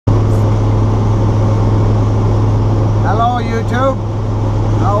YouTube.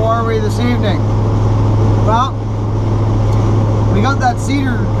 How are we this evening? Well, we got that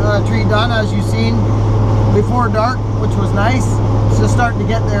cedar tree done, as you've seen, before dark, which was nice. It's just starting to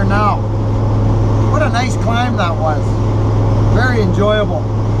get there now. What a nice climb that was. Very enjoyable.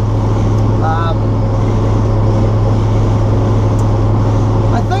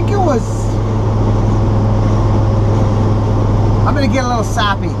 I think it was... I'm going to get a little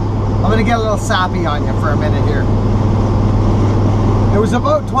sappy. I'm going to get a little sappy on you for a minute here. It was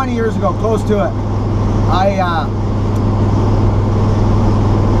about 20 years ago, close to it. I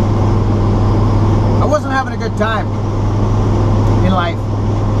wasn't having a good time in life.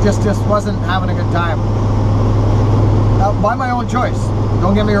 Just wasn't having a good time. By my own choice.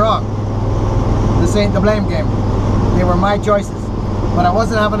 Don't get me wrong. This ain't the blame game. They were my choices. But I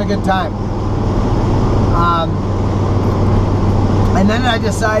wasn't having a good time. And then I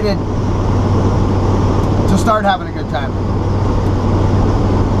decided to start having a good time.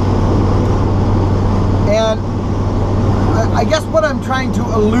 And I guess what I'm trying to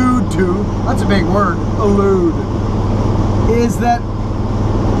allude to, that's a big word, allude, is that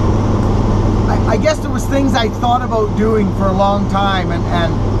I guess there was things I thought about doing for a long time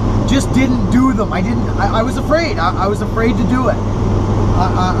and just didn't do them. I was afraid. I was afraid to do it.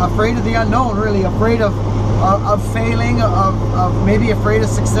 Afraid of the unknown, really. Afraid of failing, of maybe afraid of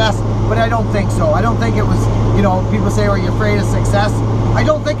success, but I don't think so. I don't think it was, you know, people say, are you afraid of success? I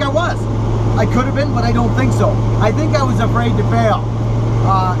don't think I was. I could have been, but I don't think so. I think I was afraid to fail,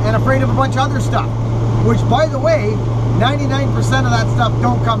 and afraid of a bunch of other stuff, which, by the way, 99% of that stuff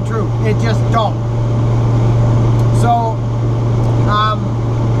don't come true. It just don't. So,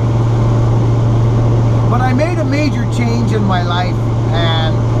 but I made a major change in my life,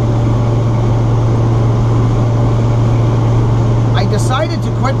 and I decided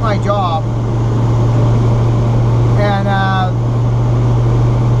to quit my job and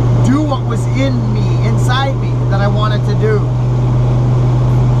do what was in me, inside me, that I wanted to do.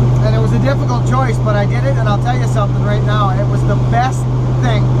 And it was a difficult choice, but I did it, and I'll tell you something right now, it was the best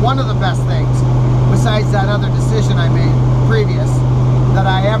thing, one of the best things, besides that other decision I made previous, that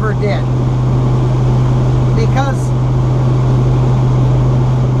I ever did. Because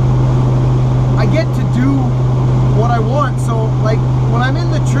I get to do what I want. So, like, when I'm in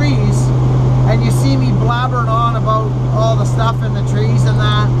the trees and you see me blabbering on about all the stuff in the trees and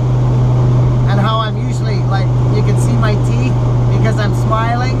that, and how I'm usually, like, you can see my teeth because I'm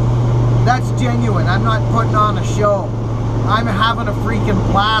smiling, that's genuine. I'm not putting on a show. I'm having a freaking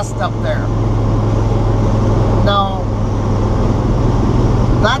blast up there. Now,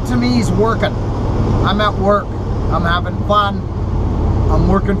 that to me is working. I'm at work. I'm having fun. I'm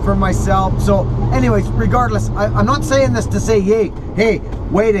working for myself. So anyways, regardless, I'm not saying this to say, hey,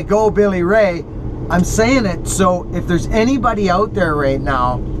 way to go, Billy Ray. I'm saying it so if there's anybody out there right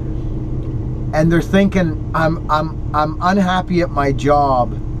now and they're thinking, I'm unhappy at my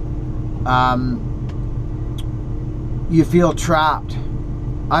job, you feel trapped,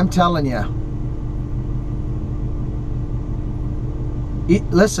 I'm telling you,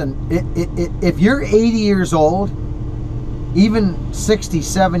 listen, if you're 80 years old, even 60,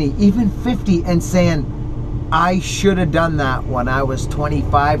 70, even 50, and saying, I should have done that when I was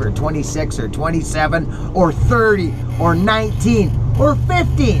 25 or 26 or 27 or 30 or 19 or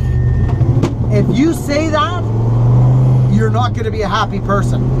 15. If you say that, you're not going to be a happy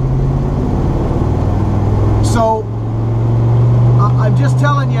person. So, I'm just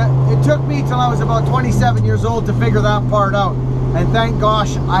telling you, it took me till I was about 27 years old to figure that part out. And thank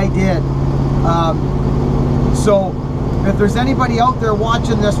gosh I did. So, if there's anybody out there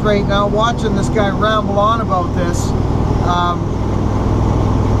watching this right now, watching this guy ramble on about this,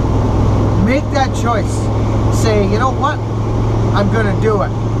 make that choice. Say, you know what? I'm going to do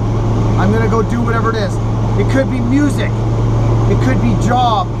it. I'm going to go do whatever it is. It could be music. It could be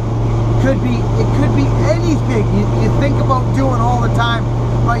job. It could be anything you think about doing all the time,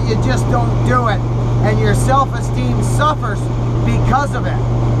 but you just don't do it. And your self-esteem suffers because of it.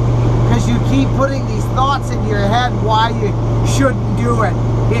 Because you keep putting these thoughts in your head why you shouldn't do it.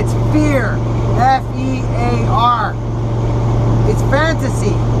 It's fear. F-E-A-R. It's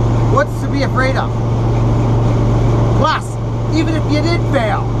fantasy. What's to be afraid of? Plus, even if you did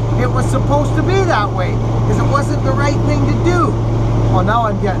fail, it was supposed to be that way because it wasn't the right thing to do. Well, now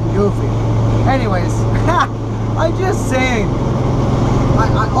I'm getting goofy. Anyways, I'm just saying,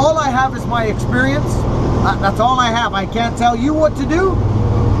 all I have is my experience. That's all I have. I can't tell you what to do.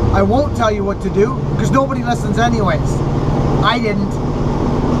 I won't tell you what to do because nobody listens anyways. I didn't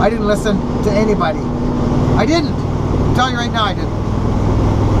listen to anybody. I didn't. I'll tell you right now, I didn't.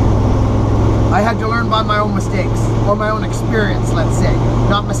 I had to learn by my own mistakes, or my own experience, let's say.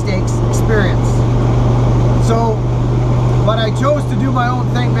 Not mistakes, experience. So, but I chose to do my own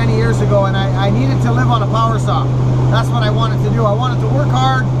thing many years ago, and I needed to live on a power saw. That's what I wanted to do. I wanted to work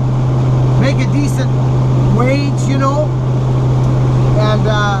hard, make a decent wage, you know, and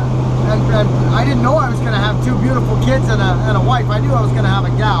I didn't know I was going to have 2 beautiful kids and a wife. I knew I was going to have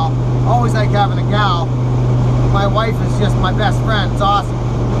a gal. Always like having a gal. My wife is just my best friend. It's awesome.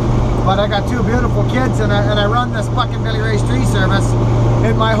 But I got 2 beautiful kids, and I run this Buckin Billy Ray's tree service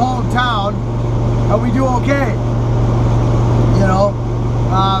in my hometown, and we do okay. You know,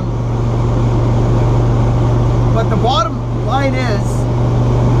 but the bottom line is,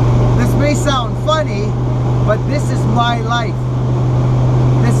 this may sound funny, but this is my life.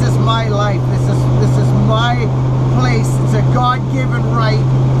 This is my life. This is my place. It's a God-given right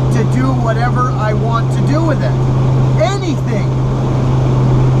to do whatever I want to do with it. Anything.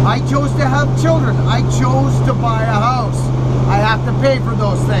 I chose to have children. I chose to buy a house. I have to pay for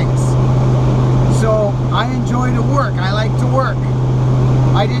those things. So I enjoy to work. I like to work.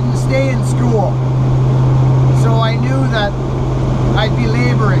 I didn't stay in school. So I knew that I'd be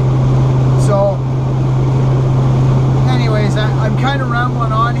laboring. So anyways, I'm kind of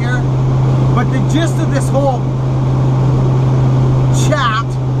rambling on here. But the gist of this whole chat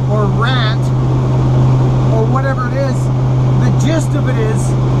or rant or whatever it is, the gist of it is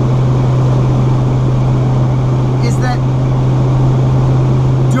that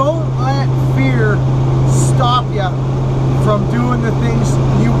don't let fear stop you from doing the things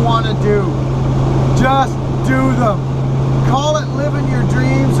you want to do. Just do them. Call it living your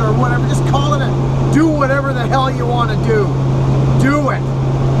dreams or whatever. Just call it it. Do whatever the hell you want to do. Do it.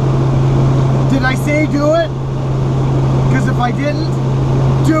 Did I say do it? Because if I didn't,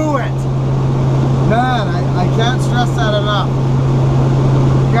 do it. Man, I can't stress that enough.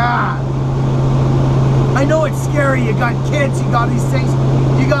 God. I know it's scary. You got kids, you got these things,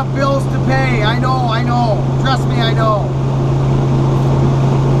 you got bills to pay. I know. Trust me, I know.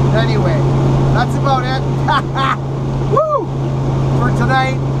 Anyway, that's about it. Woo! For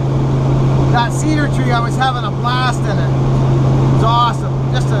tonight, that cedar tree, I was having a blast in it. It was awesome.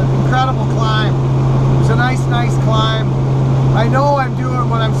 Just an incredible climb. It was a nice climb. I know I'm doing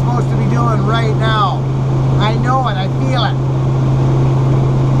what I'm supposed to be doing right now. I know it. I feel it.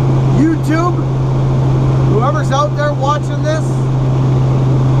 YouTube, whoever's out there watching this,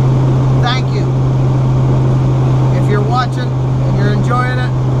 thank you. If you're watching and you're enjoying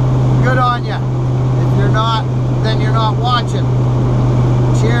it, good on you. If you're not, then you're not watching.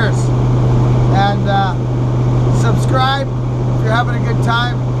 Cheers. And subscribe if you're having a good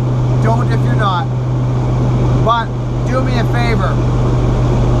time. Don't if you're not. But do me a favor.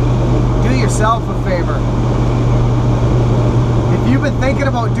 Do yourself a favor. If you've been thinking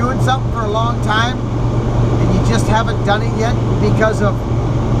about doing something for a long time and you just haven't done it yet because of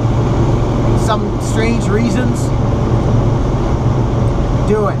some strange reasons,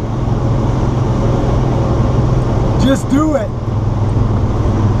 do it. Just do it.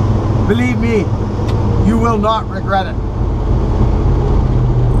 Believe me, you will not regret it.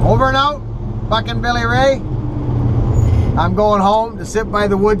 Over and out, Buckin Billy Ray. I'm going home to sit by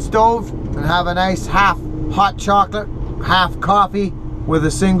the wood stove and have a nice half hot chocolate, half coffee with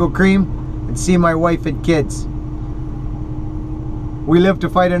a single cream, and see my wife and kids. We live to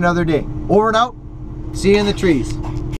fight another day. Over and out. See you in the trees.